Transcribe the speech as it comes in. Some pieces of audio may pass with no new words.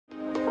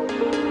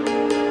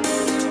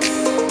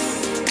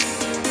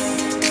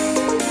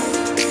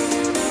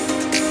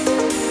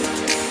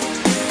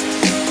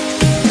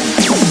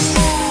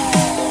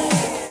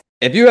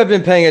If you have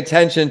been paying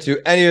attention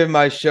to any of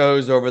my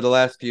shows over the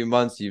last few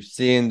months, you've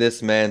seen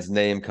this man's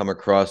name come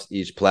across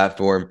each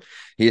platform.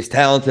 He is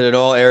talented in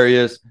all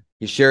areas.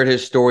 He shared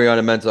his story on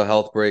a mental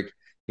health break.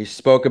 He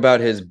spoke about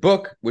his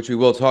book, which we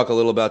will talk a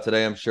little about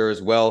today, I'm sure,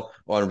 as well,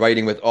 on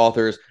writing with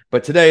authors.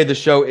 But today, the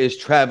show is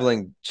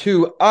traveling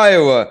to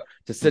Iowa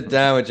to sit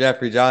down with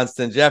Jeffrey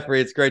Johnston.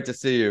 Jeffrey, it's great to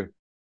see you.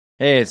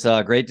 Hey, it's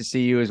great to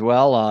see you as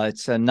well.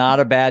 It's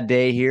not a bad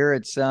day here.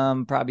 It's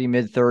probably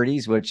mid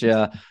 30s, which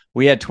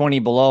we had 20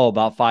 below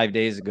about 5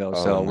 days ago.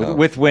 Oh, So no.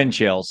 with wind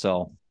chill.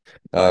 So,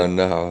 Oh,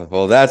 no.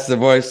 Well, that's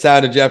the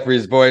sound of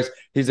Jeffrey's voice.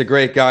 He's a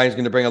great guy. He's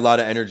going to bring a lot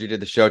of energy to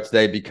the show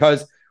today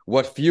because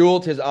what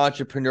fueled his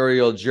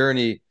entrepreneurial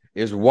journey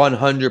is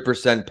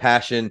 100%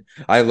 passion.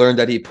 I learned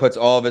that he puts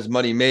all of his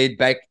money made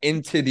back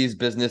into these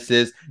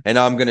businesses, and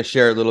I'm going to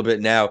share a little bit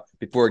now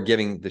before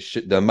giving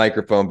the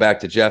microphone back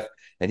to Jeff.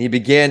 And he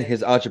began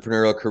his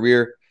entrepreneurial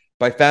career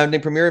by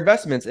founding Premier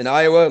Investments in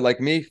Iowa,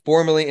 like me,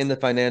 formerly in the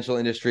financial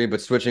industry,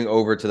 but switching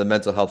over to the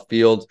mental health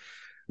field.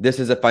 This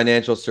is a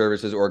financial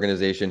services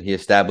organization he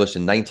established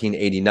in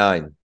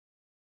 1989.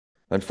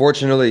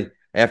 Unfortunately,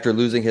 after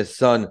losing his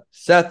son,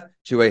 Seth,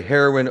 to a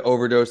heroin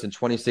overdose in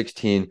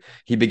 2016,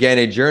 he began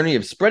a journey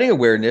of spreading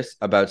awareness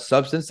about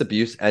substance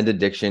abuse and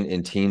addiction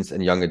in teens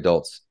and young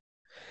adults.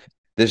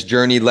 This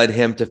journey led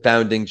him to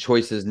founding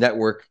Choices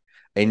Network,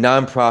 a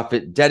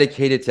nonprofit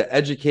dedicated to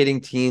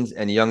educating teens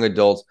and young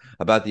adults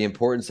about the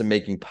importance of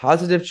making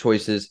positive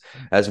choices,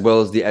 as well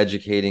as the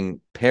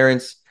educating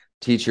parents,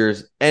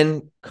 teachers,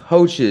 and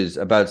coaches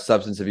about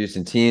substance abuse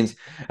in teens.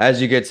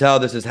 As you can tell,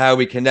 this is how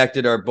we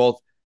connected our both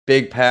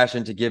big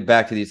passion to give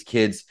back to these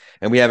kids.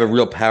 And we have a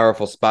real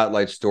powerful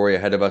spotlight story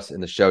ahead of us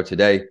in the show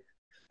today.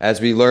 As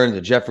we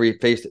learned, Jeffrey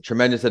faced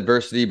tremendous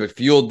adversity, but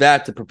fueled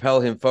that to propel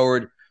him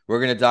forward. We're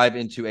going to dive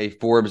into a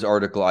Forbes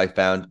article I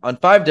found on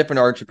 5 different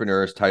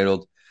entrepreneurs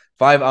titled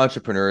 5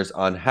 Entrepreneurs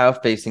on How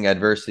Facing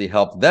Adversity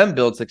Helped Them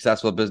Build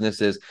Successful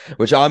Businesses,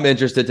 which I'm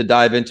interested to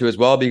dive into as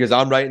well because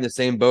I'm right in the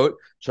same boat,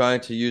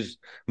 trying to use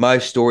my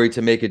story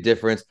to make a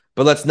difference.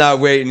 But let's not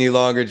wait any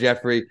longer,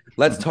 Jeffrey.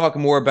 Let's talk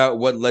more about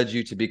what led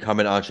you to become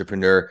an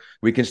entrepreneur.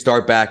 We can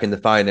start back in the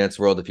finance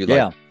world if you like.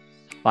 yeah,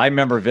 I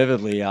remember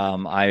vividly.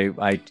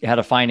 I had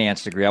a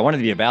finance degree. I wanted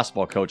to be a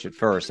basketball coach at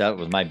first. That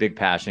was my big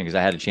passion because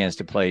I had a chance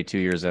to play 2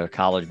 years of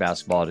college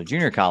basketball at a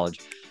junior college.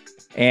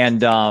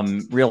 And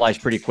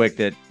realized pretty quick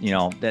that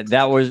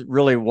that was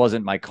really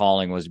wasn't my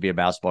calling, was to be a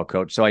basketball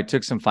coach. So I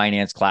took some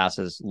finance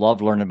classes,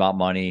 loved learning about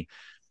money,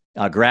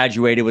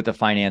 graduated with a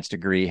finance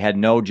degree, had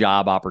no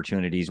job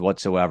opportunities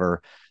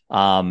whatsoever.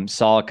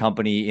 Saw a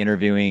company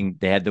interviewing,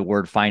 they had the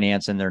word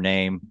finance in their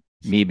name.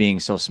 Me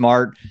being so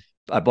smart,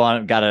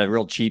 got a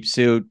real cheap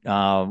suit,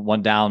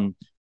 went down,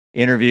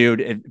 interviewed.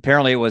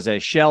 Apparently it was a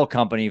shell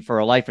company for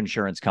a life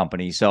insurance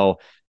company. So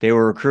they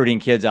were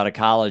recruiting kids out of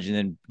college and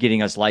then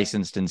getting us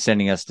licensed and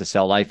sending us to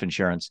sell life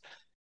insurance.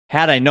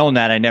 Had I known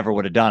that, I never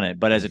would have done it.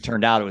 But as it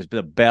turned out, it was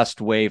the best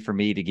way for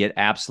me to get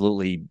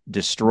absolutely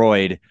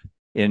destroyed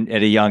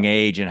at a young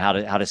age, and how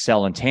to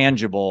sell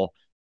intangible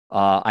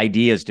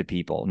ideas to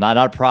people. Not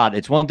a product.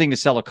 It's one thing to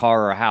sell a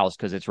car or a house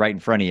because it's right in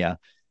front of you.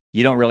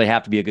 You don't really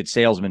have to be a good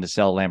salesman to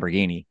sell a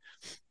Lamborghini.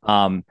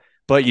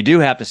 But you do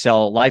have to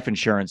sell life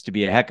insurance to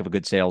be a heck of a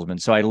good salesman.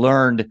 So I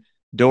learned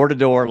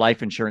door-to-door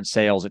life insurance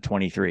sales at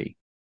 23.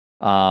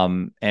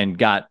 And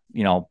got,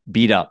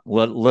 beat up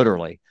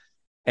literally.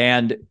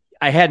 And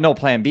I had no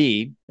plan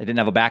B. I didn't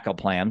have a backup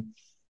plan.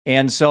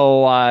 And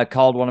so I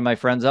called one of my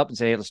friends up and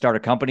said, hey, let's start a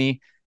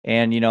company.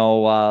 And,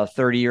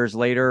 30 years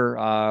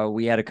later,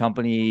 we had a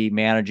company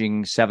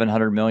managing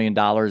 $700 million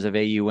of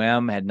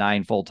AUM, had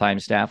 9 full-time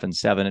staff and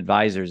 7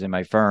 advisors in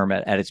my firm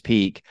at its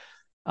peak.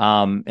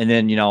 And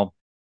then,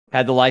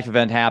 had the life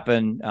event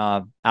happen,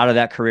 out of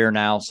that career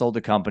now, sold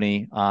the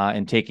company,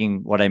 and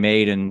taking what I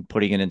made and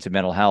putting it into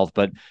mental health.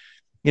 But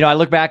I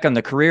look back on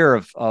the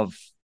career of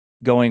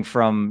going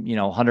from,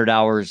 100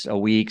 hours a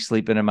week,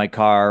 sleeping in my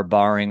car,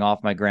 borrowing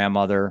off my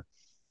grandmother,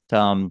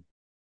 and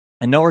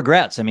no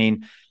regrets. I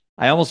mean,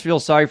 I almost feel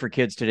sorry for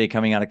kids today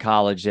coming out of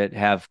college that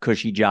have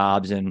cushy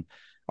jobs and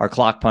are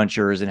clock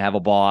punchers and have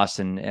a boss.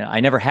 And I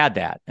never had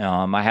that.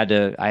 I had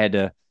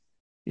to,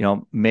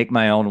 make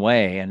my own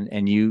way,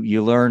 and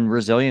you learn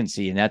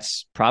resiliency. And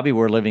that's probably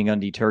where living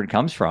undeterred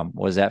comes from,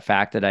 was that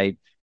fact that I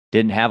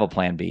didn't have a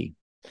plan B.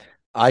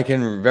 I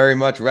can very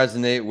much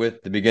resonate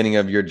with the beginning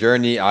of your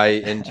journey. I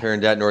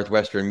interned at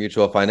Northwestern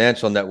Mutual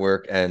Financial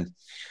Network, and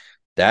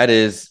that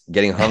is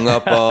getting hung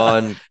up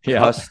on, Yeah.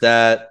 cussed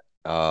at,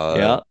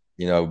 Yeah.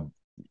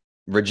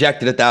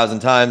 rejected 1,000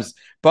 times.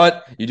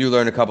 But you do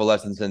learn a couple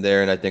lessons in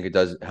there, and I think it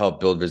does help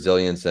build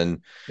resilience.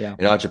 And Yeah.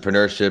 in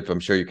entrepreneurship, I'm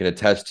sure you can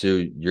attest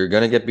to, you're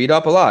going to get beat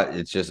up a lot.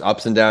 It's just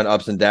ups and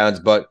downs.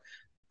 But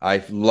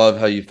I love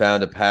how you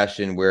found a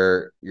passion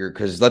where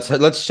because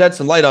let's shed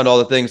some light on all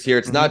the things here.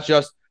 It's not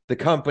just the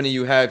company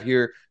you have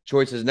here,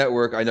 Choices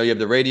Network. I know you have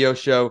the radio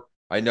show.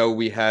 I know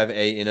we have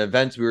an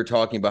event we were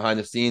talking behind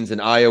the scenes in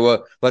Iowa.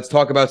 Let's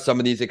talk about some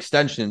of these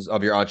extensions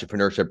of your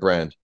entrepreneurship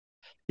brand.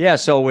 Yeah.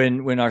 So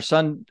when our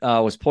son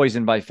was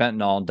poisoned by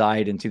fentanyl and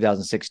died in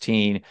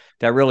 2016,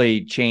 that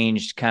really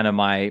changed kind of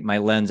my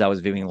lens I was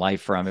viewing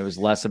life from. It was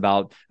less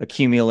about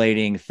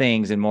accumulating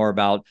things and more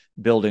about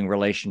building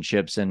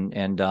relationships.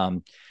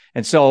 And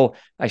so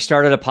I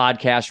started a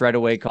podcast right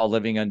away called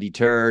Living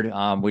Undeterred,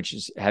 which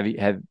is had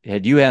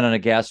you had on a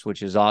guest,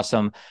 which is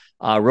awesome.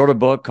 Wrote a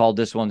book called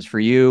This One's for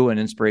You: An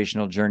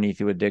Inspirational Journey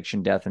Through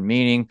Addiction, Death, and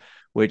Meaning,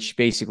 which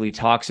basically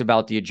talks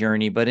about the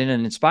journey, but in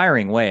an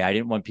inspiring way. I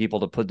didn't want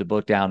people to put the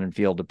book down and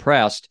feel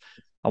depressed.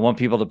 I want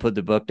people to put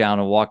the book down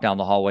and walk down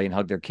the hallway and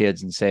hug their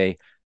kids and say,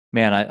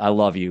 man, I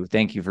love you.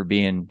 Thank you for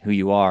being who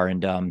you are.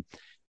 And,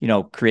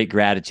 create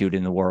gratitude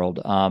in the world.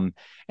 And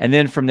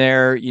then from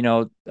there,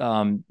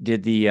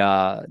 did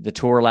the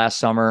tour last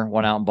summer,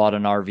 went out and bought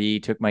an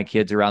RV, took my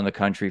kids around the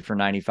country for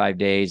 95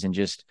 days and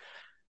just,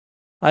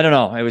 I don't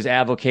know. It was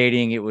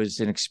advocating. It was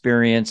an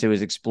experience. It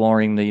was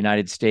exploring the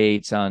United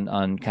States on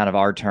kind of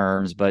our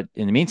terms. But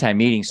in the meantime,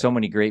 meeting so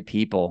many great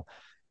people,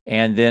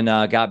 and then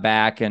got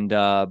back and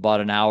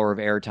bought an hour of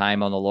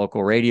airtime on the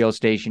local radio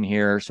station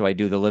here. So I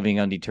do the Living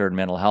Undeterred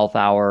Mental Health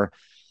Hour.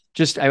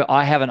 Just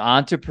I have an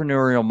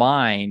entrepreneurial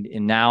mind,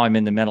 and now I'm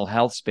in the mental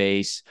health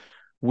space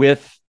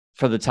with,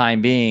 for the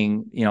time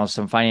being,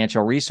 some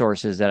financial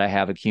resources that I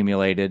have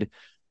accumulated.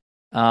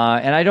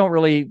 And I don't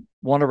really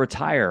want to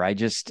retire.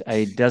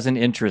 It doesn't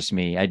interest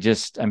me.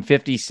 I'm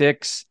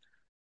 56.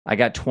 I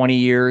got 20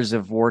 years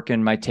of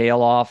working my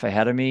tail off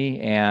ahead of me.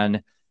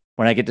 And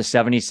when I get to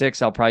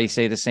 76, I'll probably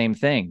say the same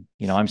thing.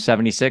 I'm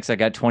 76. I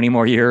got 20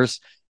 more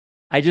years.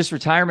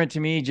 Retirement to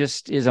me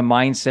just is a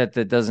mindset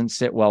that doesn't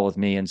sit well with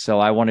me. And so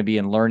I want to be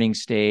in learning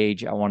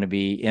stage. I want to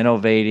be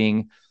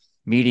innovating,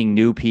 meeting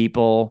new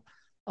people,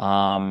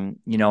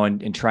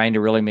 and trying to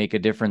really make a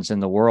difference in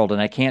the world.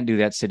 And I can't do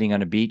that sitting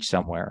on a beach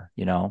somewhere.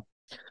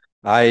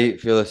 I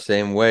feel the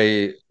same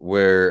way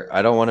where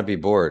I don't want to be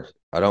bored.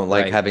 I don't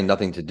like Right. having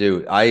nothing to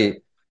do.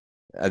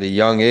 At a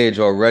young age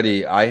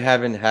already, I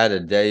haven't had a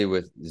day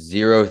with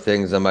zero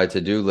things on my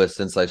to-do list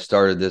since I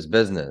started this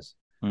business.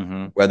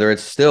 Mm-hmm. Whether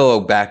it's still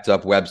a backed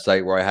up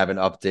website where I haven't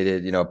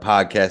updated,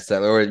 podcasts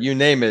or you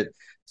name it.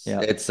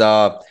 Yeah.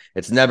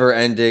 It's never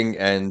ending.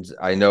 And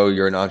I know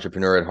you're an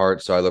entrepreneur at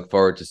heart, so I look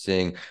forward to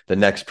seeing the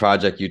next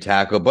project you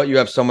tackle. But you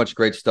have so much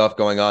great stuff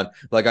going on.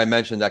 Like I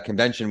mentioned, that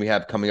convention we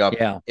have coming up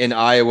in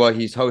Iowa.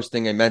 He's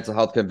hosting a mental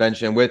health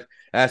convention with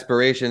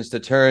aspirations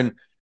to turn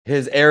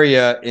his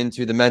area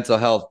into the mental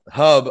health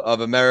hub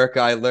of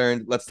America. I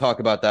learned. Let's talk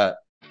about that.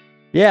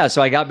 Yeah.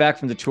 So I got back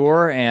from the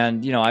tour,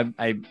 and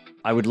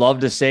I would love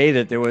to say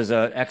that there was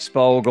a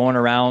expo going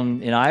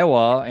around in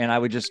Iowa, and I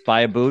would just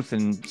buy a booth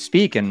and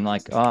speak, and I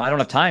don't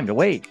have time to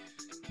wait.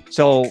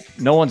 So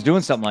no one's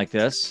doing something like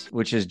this,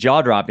 which is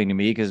jaw dropping to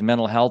me because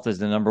mental health is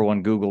the number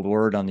one Googled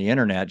word on the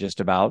internet, just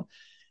about.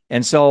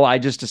 And so I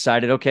just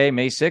decided, okay,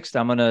 May 6th,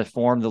 I'm going to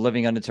form the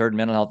Living Undeterred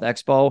Mental Health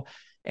Expo.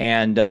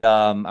 And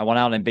I went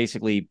out and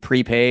basically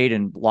prepaid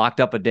and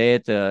locked up a day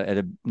at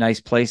a nice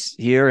place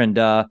here,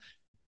 and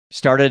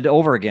started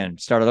over again.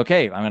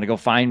 Okay, I'm going to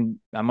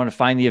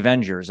find the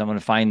Avengers. I'm going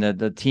to find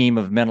the team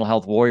of mental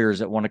health warriors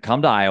that want to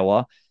come to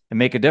Iowa and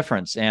make a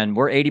difference. And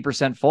we're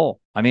 80% full.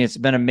 I mean, it's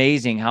been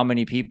amazing how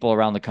many people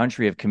around the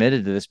country have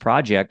committed to this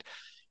project.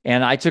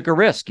 And I took a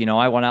risk.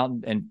 I went out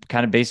and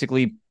kind of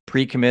basically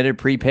pre-committed,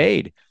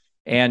 prepaid.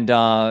 And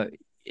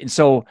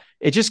so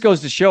it just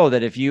goes to show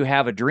that if you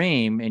have a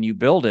dream and you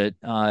build it,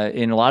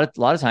 in a lot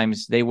of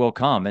times they will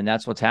come, and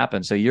that's what's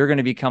happened. So you're going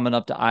to be coming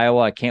up to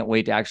Iowa. I can't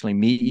wait to actually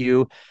meet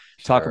you,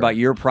 talk about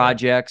your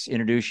projects,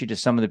 introduce you to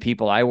some of the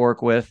people I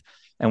work with,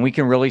 and we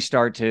can really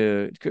start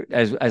to,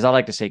 as I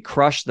like to say,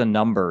 crush the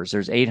numbers.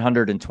 There's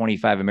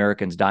 825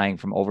 Americans dying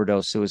from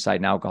overdose, suicide,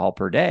 and alcohol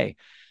per day.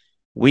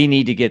 We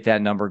need to get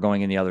that number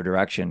going in the other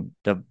direction.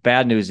 The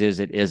bad news is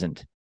it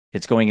isn't.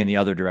 It's going in the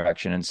other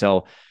direction. And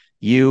so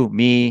you,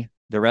 me,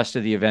 the rest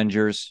of the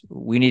Avengers,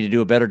 we need to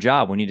do a better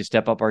job. We need to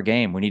step up our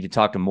game. We need to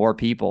talk to more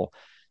people.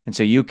 And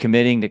so you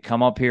committing to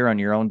come up here on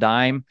your own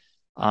dime,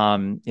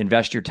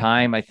 invest your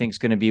time, I think is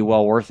going to be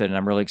well worth it. And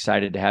I'm really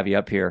excited to have you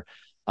up here.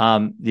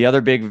 The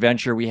other big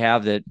venture we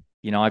have that,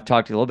 I've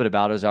talked a little bit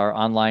about is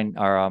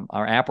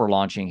our app we're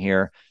launching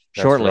here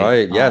shortly.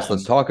 Right. Yes.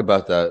 Let's talk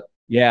about that.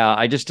 Yeah.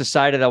 I just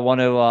decided I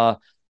want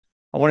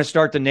to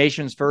start the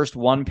nation's first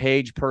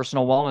one-page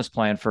personal wellness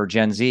plan for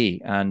Gen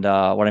Z. And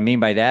what I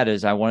mean by that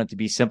is I want it to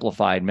be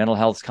simplified. Mental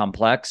health's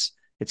complex.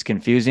 It's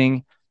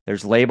confusing.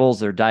 There's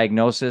labels, there's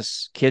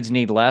diagnosis. Kids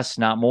need less,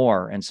 not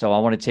more. And so I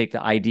want to take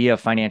the idea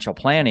of financial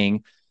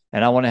planning,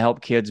 and I want to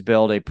help kids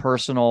build a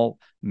personal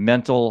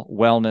mental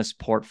wellness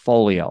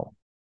portfolio,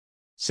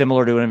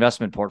 similar to an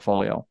investment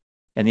portfolio.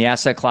 And the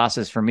asset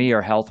classes for me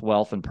are health,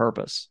 wealth, and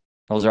purpose.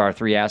 Those are our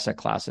three asset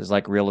classes,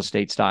 like real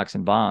estate, stocks,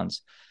 and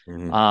bonds.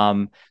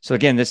 Mm-hmm. So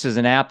again, this is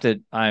an app that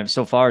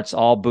so far it's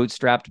all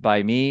bootstrapped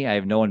by me. I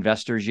have no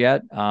investors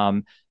yet.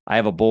 I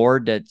have a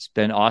board that's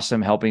been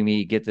awesome helping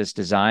me get this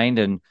designed.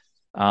 And,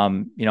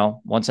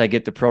 once I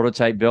get the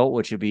prototype built,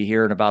 which will be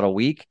here in about a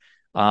week,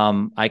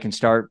 I can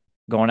start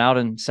going out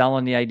and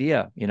selling the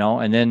idea,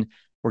 and then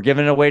we're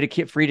giving it away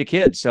free to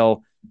kids.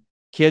 So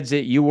kids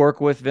that you work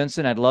with,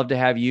 Vincent, I'd love to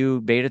have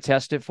you beta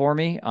test it for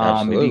me.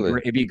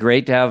 Absolutely. It'd be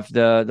great to have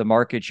the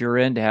market you're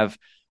in, to have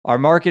our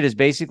market is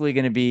basically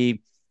going to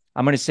be,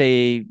 I'm going to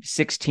say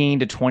 16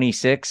 to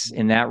 26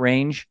 in that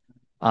range.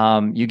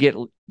 You get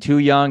too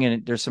young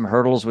and there's some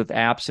hurdles with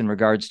apps in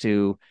regards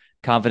to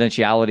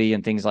confidentiality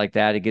and things like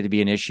that. It get to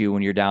be an issue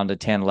when you're down to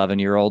 10,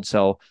 11-year-old.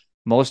 So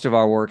most of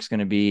our work's going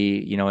to be,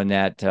 in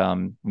that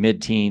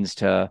mid-teens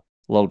to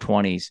low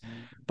 20s.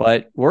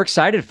 But we're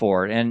excited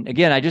for it. And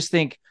again, I just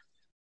think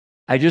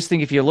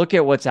if you look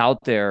at what's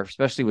out there,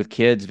 especially with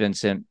kids,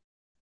 Vincent,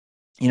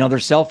 their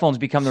cell phones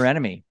become their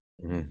enemy.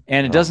 Mm-hmm.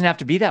 And it doesn't have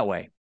to be that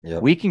way.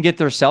 Yep. We can get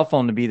their cell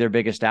phone to be their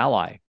biggest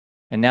ally.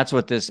 And that's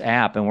what this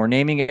app, and we're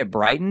naming it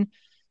Brighten.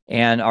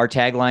 And our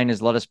tagline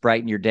is "Let us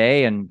brighten your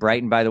day." And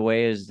Brighten, by the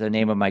way, is the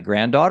name of my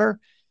granddaughter.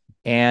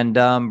 And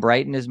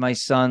Brighten is my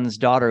son's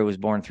daughter, who was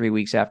born 3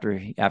 weeks after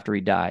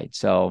he died.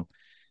 So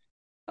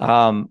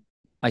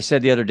I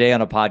said the other day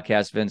on a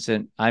podcast,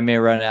 Vincent, I may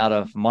run out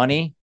of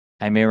money,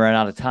 I may run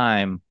out of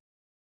time,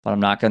 but I'm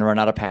not going to run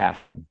out of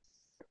passion.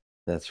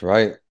 That's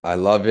right. I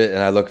love it. And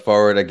I look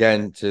forward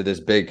again to this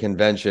big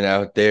convention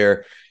out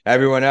there.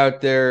 Everyone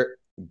out there,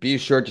 be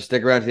sure to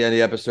stick around to the end of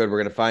the episode. We're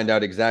going to find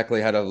out exactly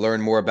how to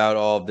learn more about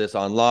all of this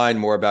online,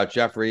 more about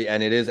Jeffrey,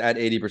 and it is at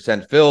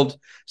 80% filled.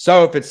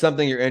 So if it's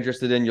something you're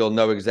interested in, you'll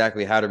know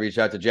exactly how to reach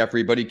out to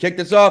Jeffrey. But he kicked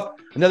us off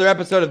another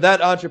episode of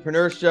That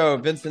Entrepreneur Show.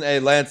 Vincent A.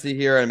 Lancey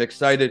here. I'm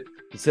excited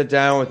to sit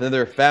down with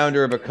another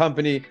founder of a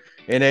company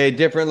in a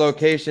different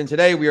location.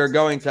 Today, we are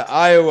going to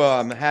Iowa.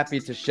 I'm happy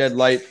to shed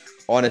light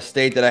on a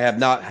state that I have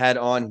not had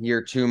on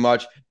here too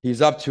much.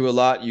 He's up to a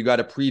lot. You got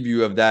a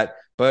preview of that.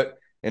 But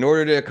in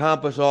order to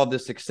accomplish all of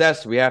this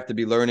success, we have to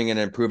be learning and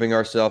improving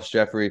ourselves,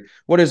 Jeffrey.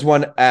 What is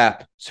one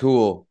app,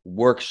 tool,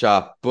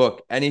 workshop,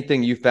 book,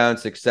 anything you found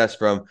success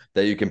from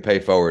that you can pay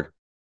forward?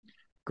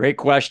 Great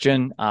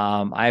question.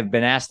 I've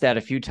been asked that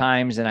a few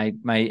times,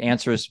 and my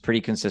answer is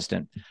pretty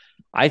consistent.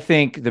 I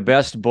think the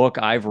best book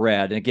I've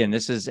read, and again,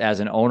 this is as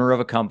an owner of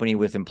a company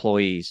with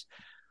employees,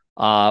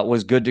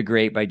 was Good to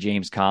Great by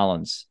James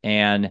Collins.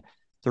 And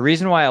the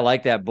reason why I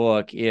like that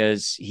book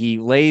is he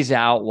lays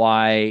out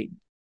why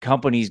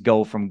companies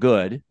go from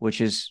good, which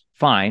is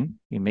fine.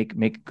 You make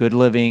a good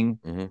living,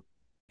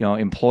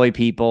 employ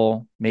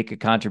people, make a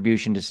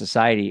contribution to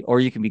society, or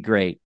you can be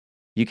great.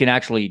 You can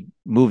actually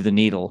move the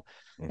needle.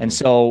 Mm-hmm. And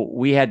so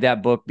we had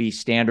that book be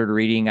standard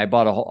reading. I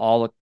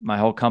bought my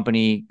whole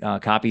company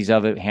copies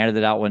of it, handed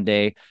it out one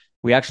day.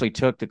 We actually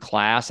took the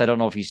class. I don't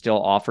know if he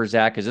still offers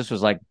that, because this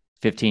was like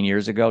 15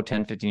 years ago.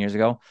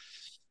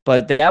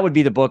 But that would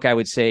be the book I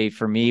would say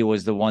for me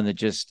was the one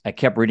that I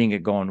kept reading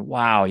it going,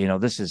 wow,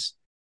 this is,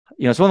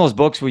 it's one of those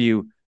books where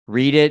you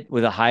read it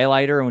with a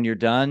highlighter, and when you're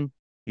done,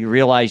 you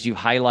realize you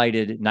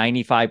highlighted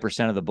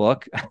 95% of the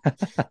book.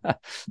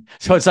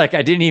 So it's like,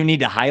 I didn't even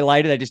need to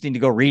highlight it. I just need to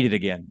go read it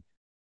again.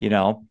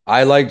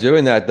 I like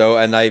doing that though.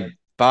 And I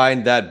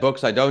find that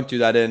books I don't do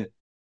that in,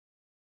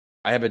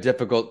 I have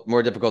a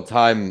more difficult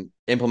time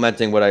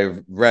implementing what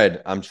I've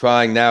read. I'm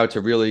trying now to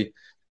really,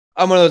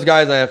 I'm one of those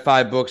guys, I have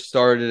 5 books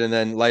started and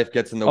then life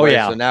gets in the way.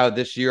 Yeah. So now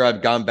this year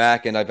I've gone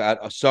back and I've had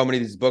so many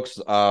of these books.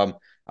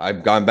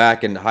 I've gone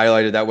back and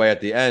highlighted that way at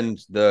the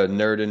end, the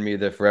nerd in me,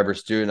 the forever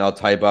student. I'll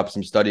type up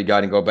some study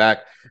guide and go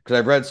back because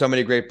I've read so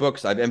many great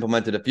books. I've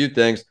implemented a few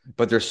things,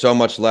 but there's so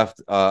much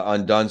left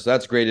undone. So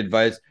that's great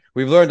advice.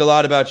 We've learned a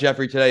lot about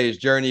Jeffrey today, his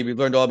journey. We've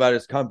learned all about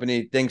his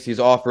company, things he's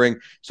offering.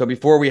 So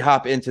before we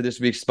hop into this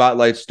week's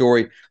Spotlight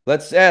story,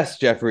 let's ask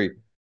Jeffrey,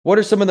 what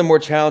are some of the more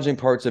challenging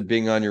parts of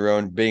being on your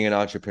own, being an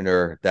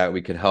entrepreneur, that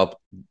we can help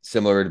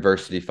similar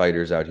adversity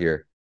fighters out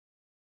here?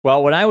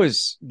 Well, when I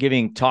was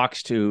giving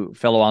talks to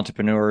fellow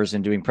entrepreneurs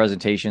and doing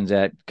presentations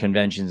at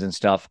conventions and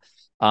stuff,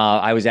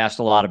 I was asked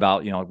a lot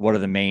about, what are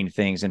the main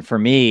things? And for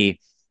me,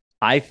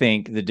 I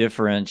think the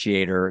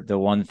differentiator, the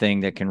one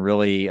thing that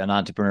an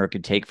entrepreneur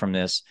could take from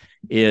this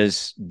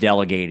is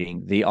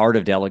delegating, the art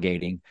of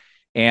delegating.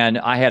 And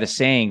I had a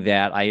saying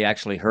that I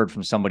actually heard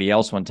from somebody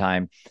else one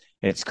time.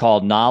 It's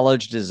called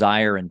knowledge,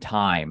 desire, and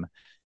time.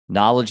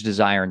 Knowledge,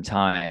 desire, and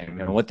time.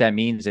 And what that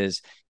means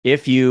is,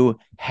 if you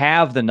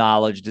have the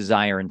knowledge,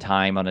 desire, and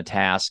time on a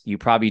task, you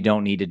probably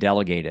don't need to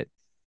delegate it.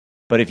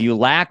 But if you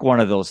lack one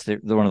of those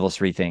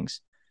 3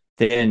 things,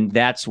 then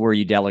that's where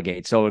you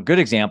delegate. So a good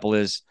example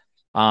is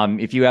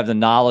if you have the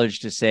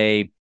knowledge to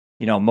say,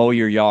 mow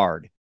your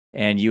yard,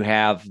 and you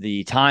have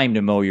the time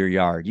to mow your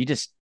yard, you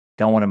just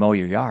don't want to mow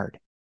your yard.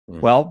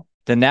 Well,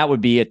 then that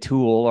would be a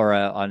tool or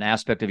an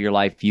aspect of your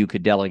life you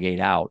could delegate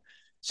out.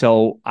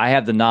 So I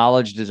have the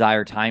knowledge,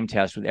 desire, time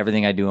test with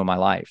everything I do in my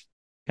life.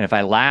 And if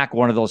I lack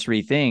one of those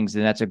 3 things,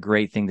 then that's a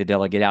great thing to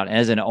delegate out. And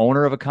as an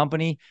owner of a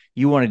company,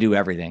 you want to do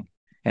everything.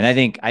 And I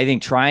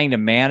think trying to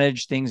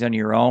manage things on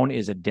your own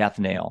is a death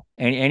nail.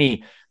 And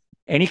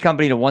any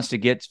company that wants to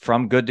get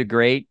from good to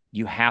great,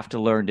 you have to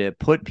learn to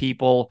put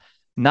people,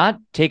 not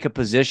take a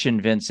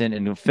position, Vincent,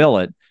 and fill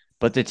it,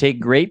 but to take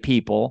great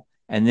people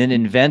and then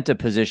invent a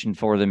position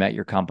for them at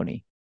your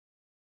company.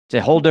 It's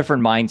a whole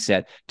different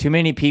mindset. Too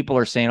many people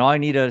are saying, I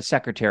need a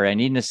secretary, I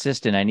need an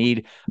assistant, I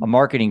need a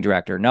marketing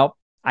director. Nope.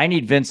 I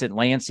need Vincent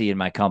Lancey in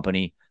my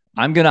company.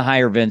 I'm going to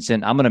hire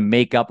Vincent. I'm going to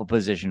make up a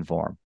position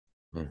for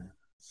him.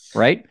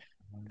 Right?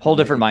 Whole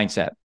different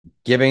mindset.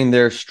 Giving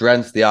their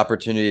strengths the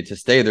opportunity to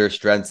stay their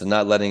strengths and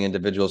not letting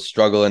individuals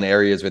struggle in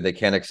areas where they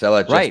can't excel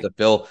at just to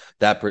fill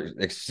that.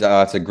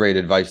 That's a great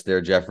advice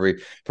there,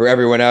 Jeffrey. For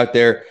everyone out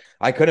there,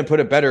 I couldn't put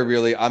it better,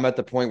 really. I'm at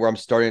the point where I'm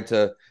starting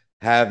to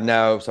have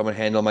now someone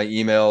handle my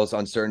emails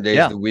on certain days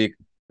of the week,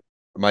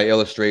 my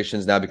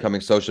illustrations now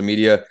becoming social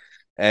media.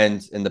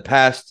 And in the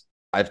past,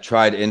 I've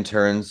tried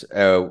interns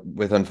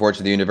with,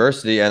 unfortunately, the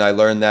university, and I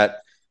learned that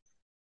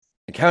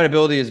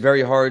accountability is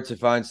very hard to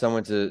find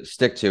someone to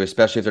stick to,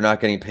 especially if they're not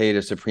getting paid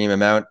a supreme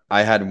amount.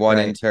 I had one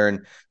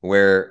intern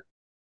where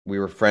we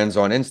were friends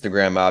on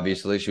Instagram,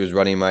 obviously. She was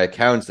running my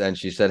accounts, and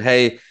she said,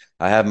 "Hey,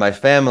 I have my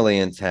family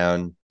in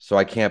town, so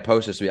I can't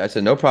post this week." I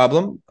said, "No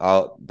problem.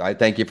 I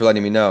thank you for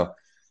letting me know."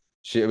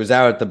 She was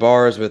out at the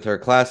bars with her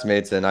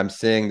classmates, and I'm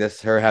seeing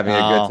her having a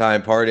good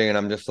time partying, and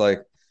I'm just like,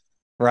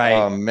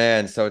 oh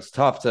man. So it's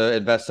tough to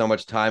invest so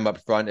much time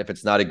up front if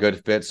it's not a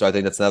good fit. So I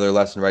think that's another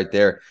lesson right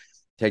there.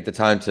 Take the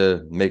time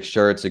to make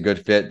sure it's a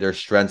good fit. Their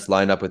strengths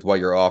line up with what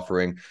you're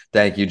offering.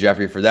 Thank you,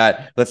 Jeffrey, for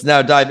that. Let's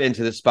now dive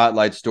into the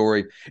spotlight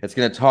story. It's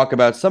going to talk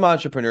about some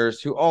entrepreneurs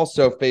who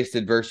also faced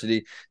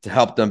adversity to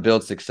help them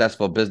build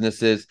successful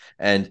businesses.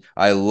 And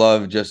I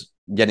love just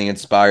getting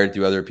inspired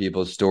through other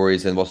people's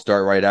stories. And we'll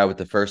start right out with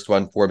the first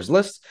one, Forbes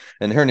list.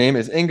 And her name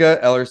is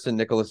Inga Ellerson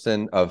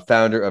Nicholson,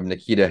 founder of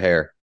Nikita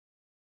Hair.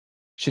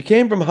 She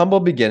came from humble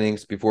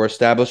beginnings before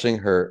establishing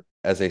her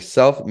as a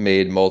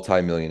self-made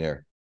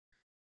multimillionaire.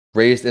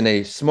 Raised in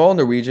a small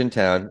Norwegian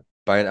town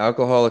by an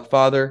alcoholic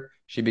father,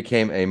 she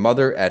became a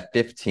mother at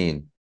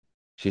 15.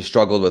 She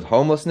struggled with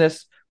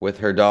homelessness with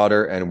her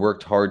daughter and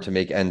worked hard to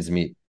make ends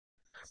meet.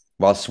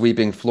 While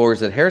sweeping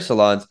floors at hair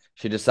salons,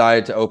 she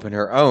decided to open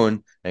her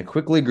own and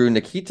quickly grew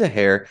Nikita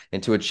Hair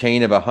into a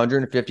chain of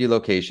 150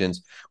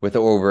 locations with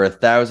over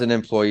 1,000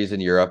 employees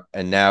in Europe,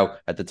 and now,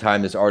 at the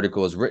time this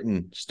article is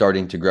written,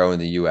 starting to grow in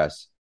the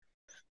US.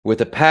 With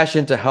a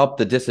passion to help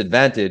the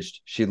disadvantaged,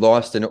 she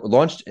launched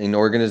an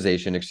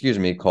organization,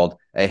 called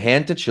A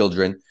Hand to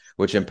Children,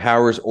 which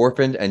empowers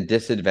orphaned and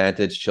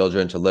disadvantaged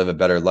children to live a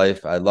better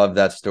life. I love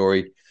that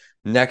story.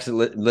 Next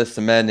lists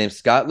a man named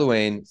Scott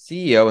Luane,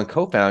 CEO and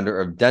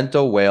co-founder of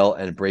Dental Whale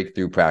and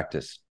Breakthrough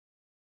Practice.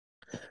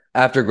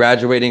 After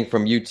graduating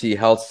from UT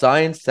Health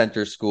Science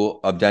Center School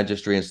of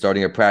Dentistry and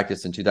starting a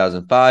practice in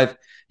 2005,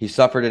 he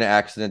suffered an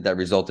accident that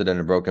resulted in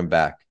a broken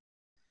back.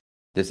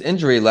 This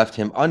injury left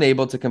him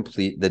unable to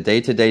complete the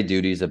day-to-day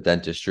duties of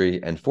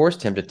dentistry and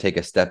forced him to take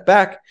a step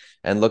back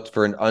and looked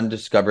for an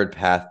undiscovered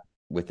path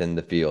within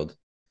the field.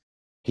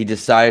 He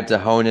decided to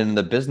hone in on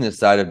the business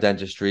side of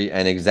dentistry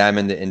and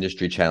examine the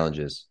industry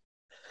challenges.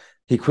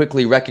 He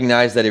quickly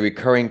recognized that a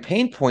recurring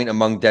pain point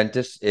among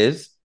dentists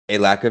is a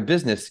lack of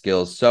business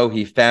skills, so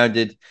he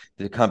founded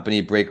the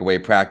company Breakaway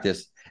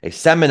Practice, a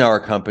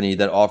seminar company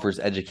that offers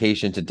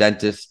education to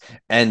dentists,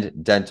 and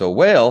Dental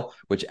Whale,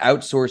 which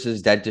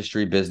outsources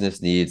dentistry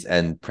business needs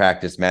and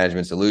practice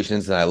management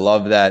solutions. And I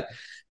love that.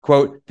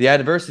 Quote, "The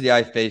adversity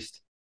I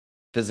faced,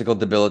 physical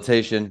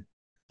debilitation,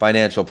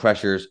 financial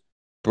pressures,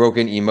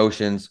 broken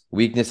emotions,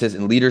 weaknesses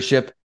in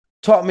leadership,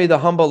 taught me the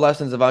humble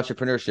lessons of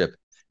entrepreneurship.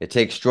 It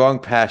takes strong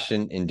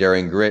passion,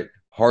 enduring grit,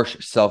 harsh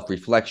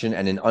self-reflection,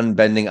 and an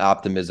unbending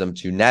optimism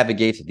to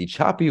navigate the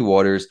choppy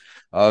waters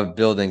of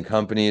building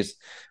companies."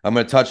 I'm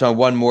going to touch on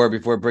one more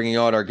before bringing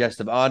on our guest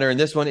of honor, and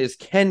this one is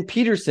Ken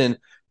Peterson,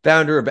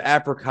 founder of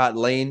Apricot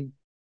Lane.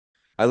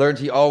 I learned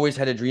he always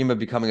had a dream of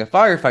becoming a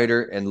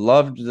firefighter and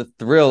loved the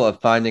thrill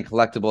of finding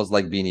collectibles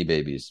like Beanie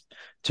Babies.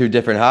 Two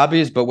different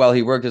hobbies, but while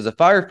he worked as a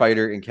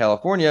firefighter in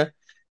California,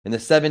 in the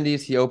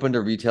 70s, he opened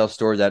a retail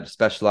store that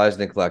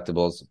specialized in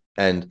collectibles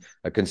and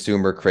a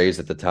consumer craze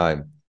at the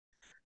time.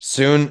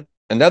 Soon,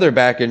 another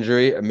back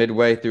injury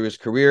midway through his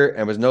career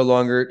and was no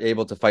longer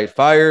able to fight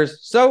fires.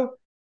 So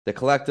the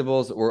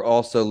collectibles were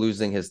also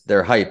losing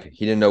their hype.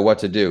 He didn't know what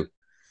to do.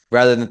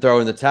 Rather than throw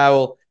in the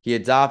towel, he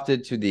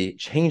adopted to the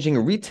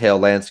changing retail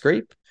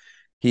landscape.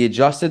 He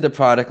adjusted the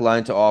product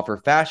line to offer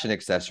fashion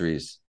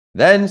accessories.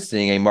 Then,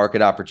 seeing a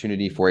market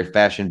opportunity for a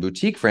fashion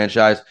boutique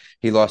franchise,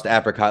 he launched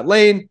Apricot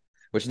Lane,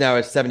 which now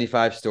has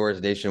 75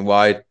 stores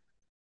nationwide.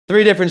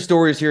 3 different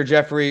stories here,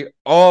 Jeffrey,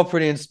 all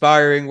pretty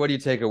inspiring. What do you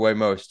take away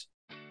most?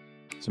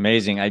 It's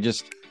amazing.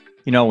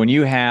 When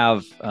you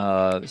have,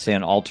 say,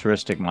 an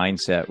altruistic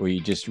mindset where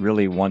you just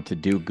really want to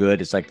do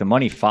good, it's like the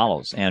money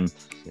follows. And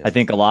I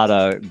think a lot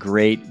of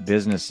great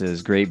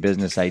businesses, great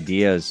business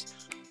ideas,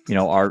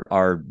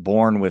 are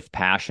born with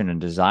passion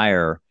and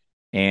desire.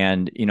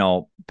 And,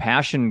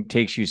 passion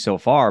takes you so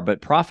far, but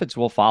profits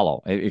will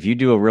follow. If you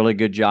do a really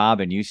good job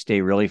and you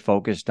stay really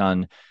focused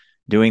on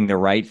doing the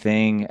right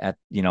thing at,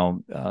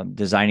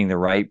 designing the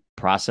right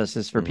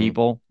processes for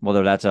people,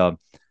 whether that's an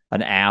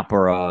app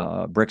or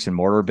a bricks and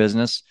mortar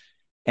business,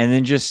 and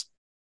then just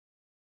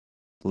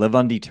live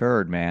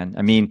undeterred, man.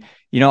 I mean,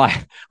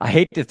 I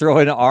hate to throw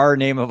in our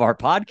name of our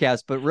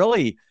podcast, but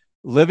really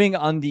living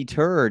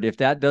undeterred, if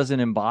that doesn't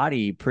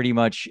embody pretty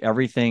much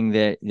everything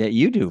that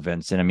you do,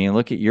 Vincent. I mean,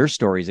 look at your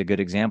story is a good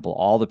example.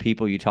 All the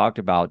people you talked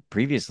about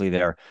previously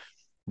there,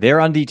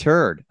 they're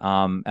undeterred.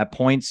 At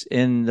points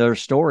in their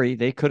story,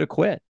 they could have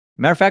quit.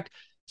 Matter of fact,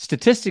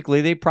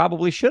 statistically, they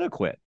probably should have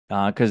quit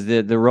because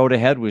the road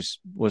ahead was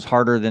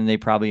harder than they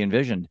probably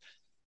envisioned,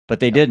 but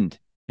they didn't.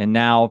 And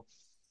now,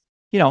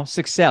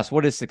 success.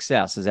 What is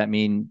success? Does that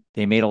mean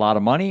they made a lot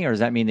of money, or does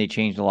that mean they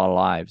changed a lot of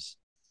lives?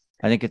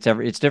 I think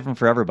it's different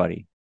for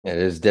everybody. It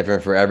is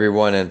different for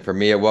everyone. And for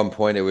me, at one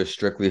point, it was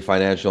strictly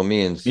financial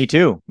means. Me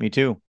too. Me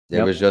too.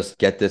 It was just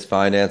get this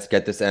finance,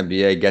 get this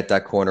MBA, get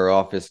that corner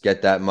office,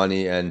 get that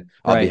money, and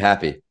I'll be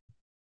happy.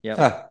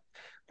 Yeah.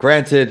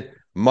 Granted,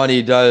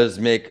 money does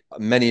make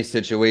many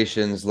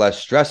situations less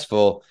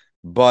stressful,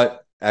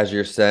 but as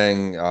you're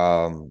saying,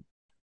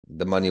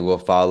 the money will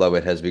follow.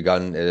 It has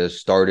begun, it has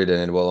started,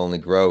 and it will only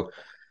grow.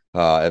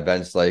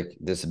 Events like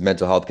this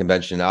mental health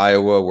convention in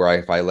Iowa, where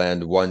if I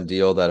land one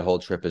deal, that whole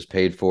trip is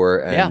paid for,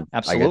 and yeah,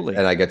 absolutely,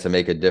 I get to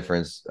make a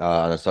difference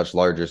on a such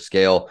larger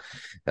scale.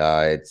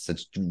 It's a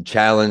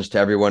challenge to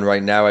everyone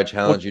right now. I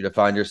challenge you to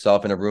find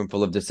yourself in a room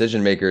full of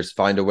decision makers.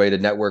 Find a way to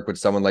network with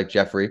someone like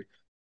Jeffrey.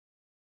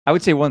 I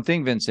would say one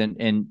thing, Vincent,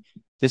 and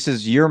this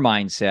is your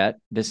mindset.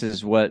 This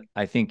is what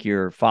I think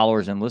your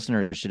followers and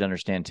listeners should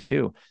understand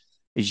too,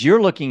 is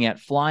you're looking at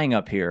flying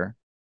up here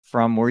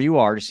from where you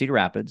are to Cedar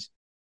Rapids,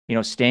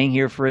 staying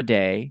here for a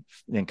day,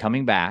 then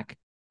coming back.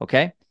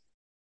 Okay.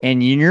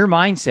 And in your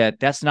mindset,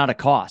 that's not a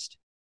cost.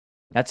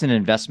 That's an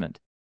investment.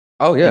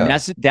 Oh, yeah.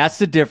 And that's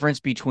the difference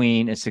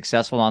between a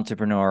successful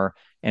entrepreneur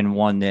and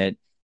one that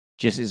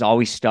just is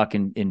always stuck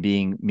in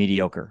being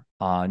mediocre,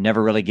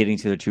 never really getting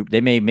to the truth.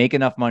 They may make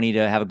enough money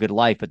to have a good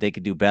life, but they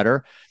could do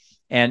better.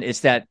 And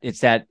it's that,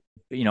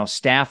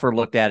 staff are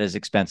looked at as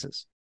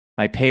expenses.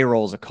 My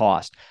payroll is a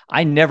cost.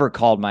 I never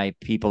called my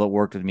people that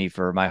worked with me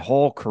for my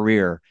whole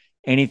career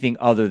anything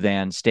other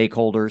than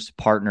stakeholders,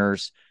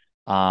 partners.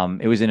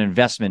 It was an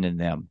investment in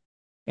them.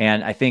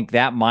 And I think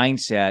that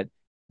mindset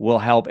will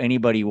help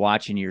anybody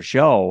watching your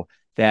show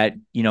that,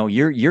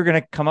 you're going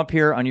to come up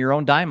here on your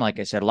own dime. Like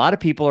I said, a lot of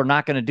people are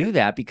not going to do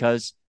that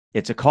because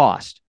it's a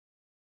cost.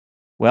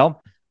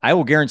 Well, I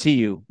will guarantee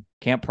you,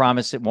 can't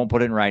promise it, won't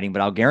put it in writing,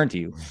 but I'll guarantee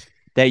you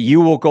that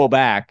you will go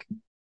back,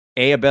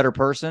 a better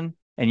person,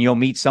 and you'll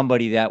meet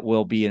somebody that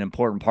will be an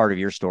important part of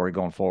your story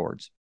going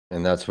forwards.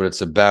 And that's what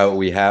it's about.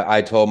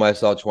 I told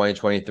myself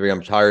 2023,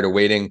 I'm tired of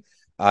waiting.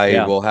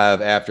 I will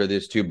have, after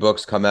these 2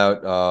 books come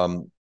out,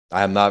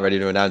 I am not ready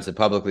to announce it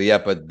publicly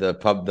yet, but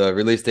the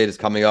release date is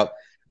coming up.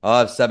 I'll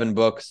have 7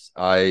 books.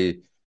 I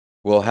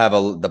will have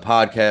the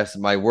podcast.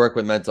 My work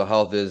with mental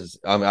health is,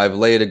 I've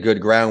laid a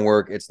good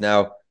groundwork. It's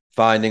now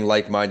finding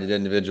like-minded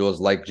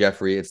individuals like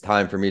Jeffrey. It's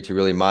time for me to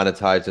really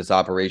monetize this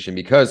operation,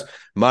 because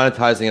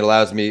monetizing it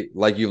allows me,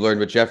 like you've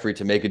learned with Jeffrey,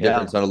 to make a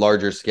difference on a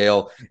larger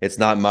scale. It's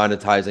not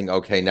monetizing,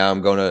 okay, now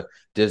I'm going to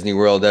Disney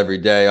World every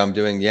day, I'm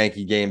doing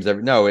Yankee games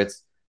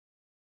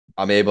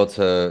I'm able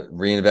to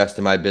reinvest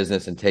in my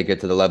business and take it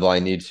to the level I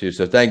need to.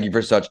 So thank you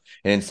for such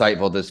an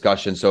insightful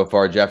discussion so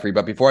far, Jeffrey.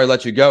 But before I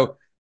let you go,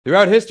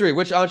 throughout history,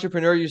 which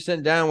entrepreneur are you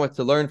sitting down with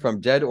to learn from,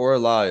 dead or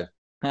alive?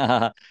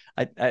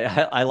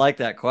 I like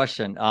that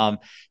question.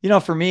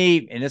 For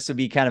me, and this would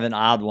be kind of an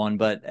odd one,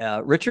 but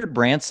Richard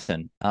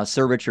Branson,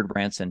 Sir Richard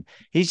Branson,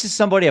 he's just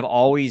somebody I've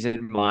always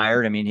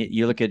admired. I mean,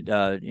 you look at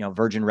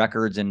Virgin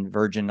Records and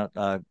Virgin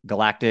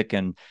Galactic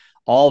and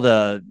all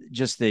the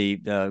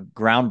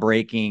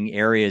groundbreaking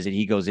areas that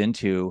he goes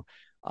into.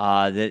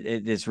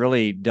 It's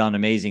really done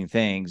amazing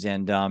things,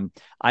 and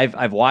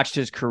I've watched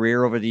his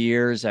career over the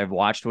years. I've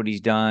watched what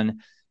he's done.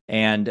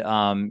 And,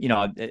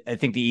 I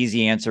think the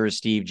easy answer is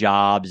Steve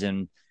Jobs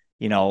and,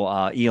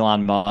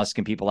 Elon Musk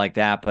and people like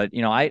that. But,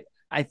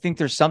 I think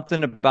there's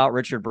something about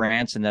Richard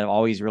Branson that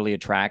always really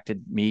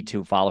attracted me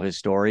to follow his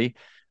story.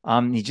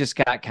 He just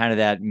got kind of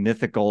that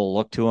mythical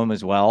look to him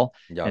as well.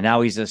 Yep. And now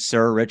he's a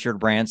Sir Richard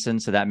Branson.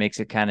 So that makes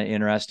it kind of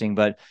interesting.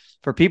 But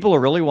for people who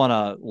really want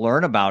to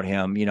learn about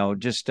him,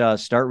 just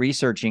start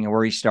researching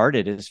where he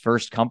started his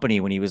first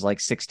company when he was like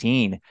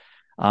 16.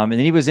 And then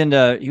he was in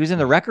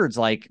the records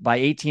like by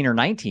 18 or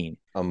 19.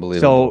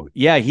 Unbelievable. So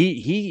yeah,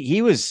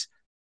 he was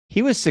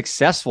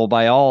successful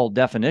by all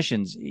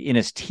definitions in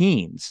his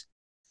teens,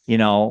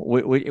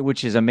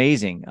 which is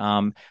amazing.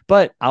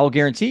 But I'll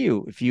guarantee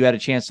you, if you had a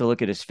chance to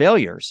look at his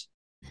failures,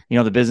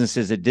 the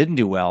businesses that didn't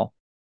do well,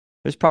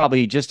 there's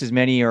probably just as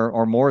many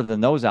or more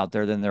than those out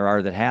there than there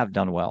are that have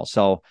done well.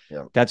 So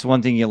That's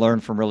one thing you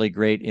learn from really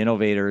great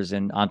innovators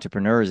and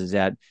entrepreneurs, is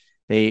that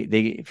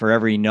they for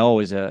every no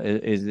is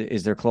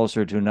they're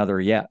closer to another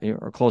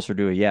or closer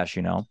to a yes.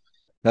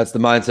 That's the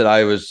mindset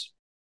I was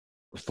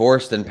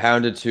forced and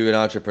pounded to in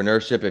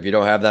entrepreneurship. If you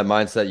don't have that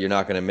mindset, you're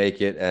not going to make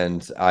it.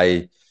 And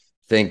I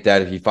think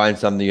that if you find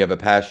something you have a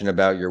passion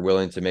about, you're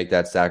willing to make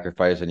that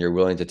sacrifice, and you're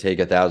willing to take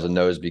 1,000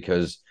 no's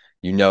because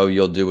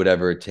you'll do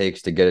whatever it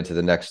takes to get it to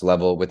the next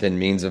level, within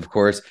means, of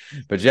course.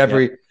 But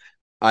Jeffrey,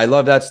 I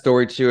love that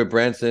story too at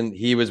Branson.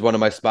 He was one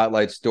of my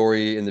spotlight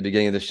story in the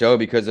beginning of the show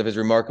because of his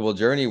remarkable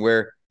journey,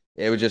 where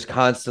it was just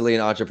constantly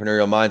an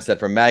entrepreneurial mindset,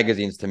 from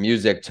magazines to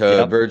music to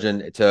Yep.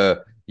 Virgin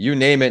to you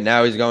name it.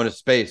 Now he's going to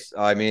space.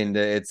 I mean,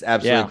 it's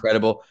absolutely Yeah.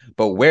 incredible.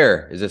 But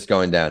where is this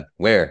going down?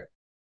 Where?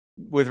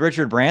 With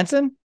Richard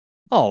Branson?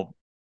 Oh,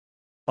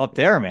 up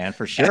there, man,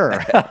 for sure.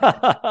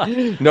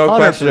 No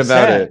question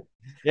about 100%. it.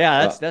 Yeah,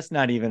 Uh, that's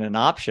not even an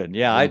option.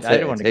 Yeah, well, I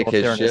don't want to go take up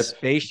his there in a ship.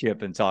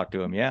 spaceship and talk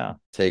to him. Yeah.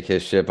 Take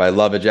his ship. I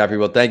love it, Jeffrey.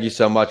 Well, thank you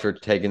so much for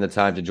taking the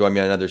time to join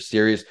me on another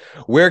series.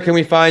 Where can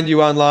we find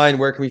you online?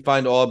 Where can we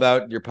find all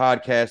about your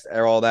podcast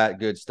or all that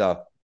good stuff?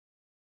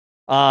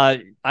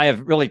 I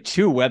have really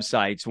two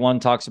websites. One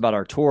talks about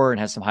our tour and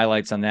has some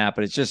highlights on that,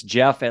 but it's just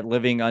Jeff at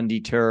Living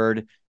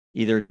Undeterred,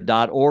 either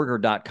 .org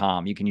or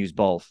 .com. You can use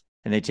both,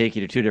 and they take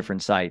you to two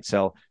different sites.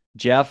 So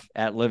Jeff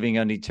at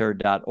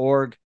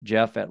livingundeterred.org,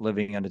 Jeff at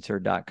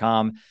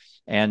livingundeterred.com,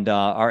 and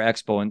our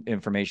expo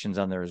information's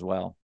on there as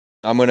well.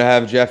 I'm going to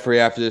have Jeffrey,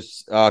 after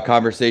this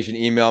conversation,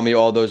 email me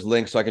all those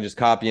links so I can just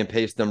copy and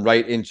paste them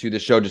right into the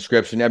show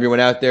description. Everyone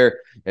out there,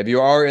 if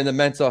you are in the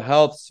mental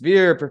health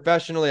sphere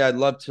professionally, I'd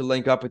love to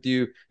link up with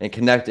you and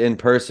connect in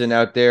person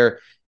out there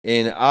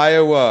in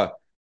Iowa.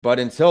 But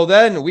until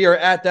then, we are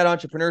at That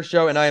Entrepreneur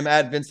Show, and I am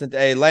at Vincent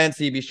A.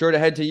 Lancy. Be sure to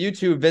head to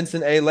YouTube,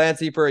 Vincent A.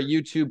 Lancy, for a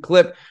YouTube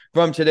clip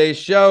from today's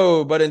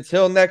show. But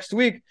until next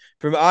week,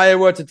 from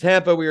Iowa to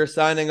Tampa, we are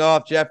signing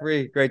off.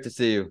 Jeffrey, great to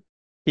see you.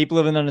 Keep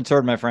living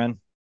undeterred, my friend.